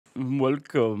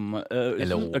Welcome.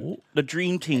 Hello. The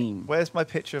dream team. Where's my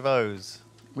picture of O's?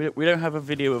 We don't have a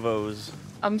video of O's.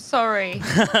 I'm sorry.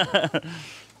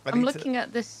 I'm looking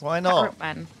at this. Why not?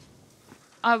 Man.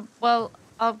 Well,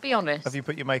 I'll be honest. Have you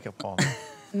put your makeup on?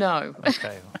 No.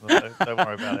 Okay, well, don't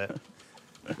worry about it.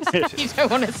 You don't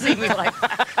want to see me like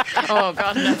that. Oh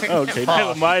God, no. Okay,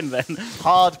 never mind then.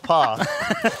 Hard pass.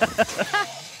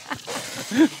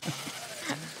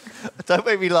 Don't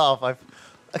make me laugh.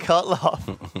 I can't laugh.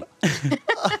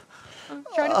 I'm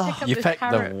trying to pick up You this picked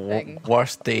parrot the thing.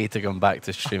 worst day to come back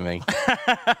to streaming.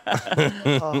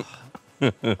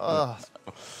 Oh,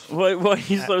 Why are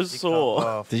you so actually sore? can't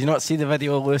laugh. Did you not see the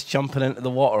video of Lewis jumping into the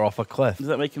water off a cliff? Does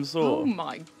that make him sore? Oh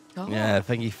my God. Yeah, I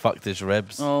think he fucked his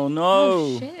ribs. Oh no.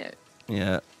 Oh shit.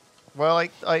 Yeah. Well, I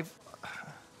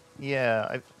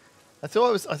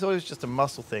thought it was just a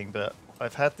muscle thing, but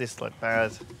I've had this like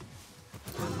bad,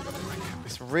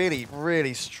 this really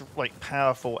like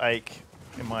powerful ache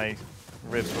in my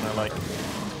ribs when I like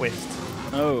twist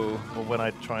Oh, or when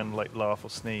I try and like laugh or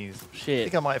sneeze. I shit.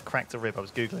 think I might have cracked a rib. I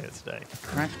was googling it today.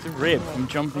 Cracked a rib from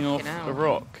jumping off Fucking hell. a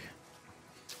rock.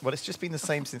 Well, it's just been the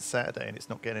same since Saturday, and it's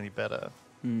not getting any better.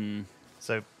 Hmm.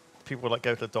 So people were like,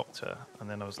 go to the doctor, and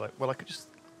then I was like, well, I could just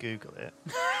Google it.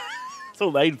 That's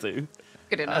all they do.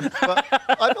 Good enough. But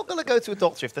I'm not going to go to a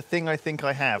doctor if the thing I think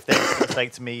I have, they're going to say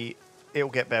to me, it'll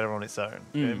get better on its own.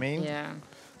 You know what I mean? Yeah.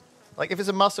 Like if it's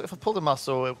a muscle, if I pull the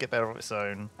muscle, it'll get better on its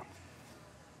own.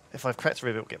 If I've cracked a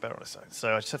rib, it'll get better on its own.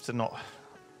 So I just have to not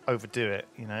overdo it,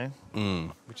 you know?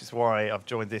 Mm. Which is why I've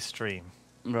joined this stream.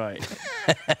 Right.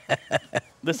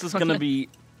 This is going to be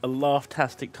a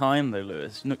laugh-tastic time, though,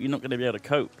 Lewis. You're not going to be able to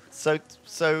cope. So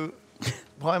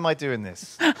why am I doing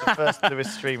this? The first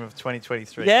Lewis stream of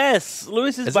 2023. Yes,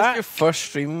 Lewis is Is back. this your first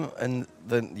stream in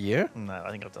the year? No, I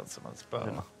think I've done some others, but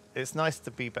Yeah. it's nice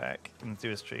to be back and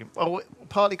do a stream. Well,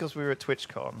 partly because we were at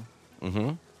TwitchCon.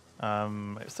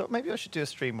 Mm-hmm. So maybe I should do a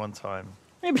stream one time.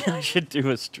 Maybe I should do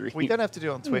a stream. We don't have to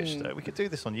do it on Twitch though. We could do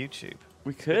this on YouTube.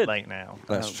 We Bit could. late now.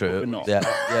 That's but true. we're not. Yeah,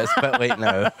 it's a bit late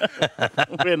now.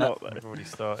 We're not, We've though. already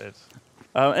started.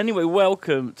 Anyway,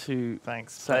 welcome to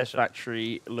Thanks. Set Pleasure.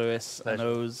 Factory, Lewis and Pleasure.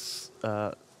 O's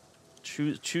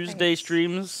Tuesday Thanks.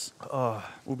 streams. Oh,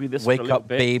 Will be this Wake for a little up,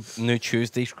 bit. babe. New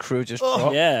Tuesday's crew just Oh.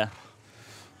 dropped. Yeah.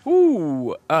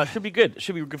 Ooh, should be good.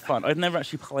 Should be good fun. I've never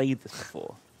actually played this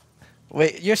before.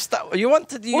 Wait, you wanted to Why use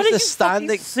don't the you fucking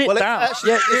standing? sit well, down?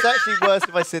 it's actually worse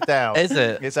if I sit down. Is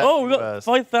it? It's actually Oh, we got worse.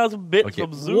 5,000 bits Okay.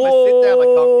 from Zoom. If I sit down, I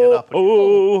can't get up again.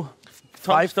 Oh,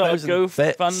 time to start a 5,000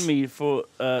 bits. GoFundMe for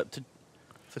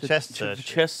For chest for surgery.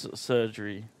 chest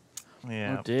surgery.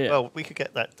 Yeah. Oh, dear. Well, we could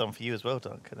get that done for you as well,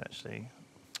 Duncan, actually.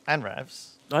 And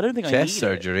Ravs. I don't think I Chest need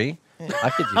surgery.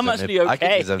 I could use I'm a actually new, I could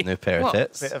okay. use a new pair of What?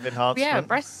 tits. Bit of enhancement. Yeah,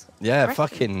 breast. Yeah, breast-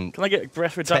 fucking it. Can I get a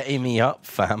breast reduction? titty me up,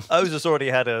 fam. O's has already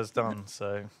had hers done,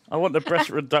 so. I want the breast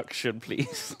reduction,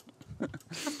 please.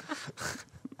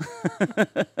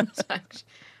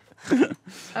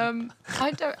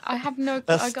 I have no.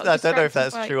 That's, got I don't know if distracted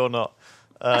that's by- true or not.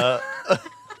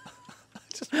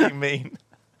 Just being mean.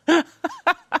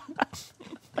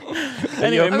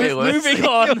 Anyway, okay, Lewis? moving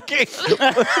on.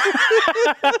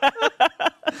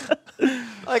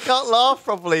 I can't laugh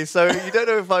properly, so you don't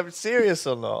know if I'm serious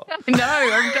or not. No,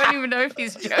 I don't even know if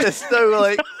he's joking. There's no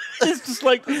like. It's just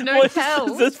like, no what,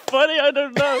 tell. is this funny? I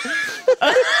don't know.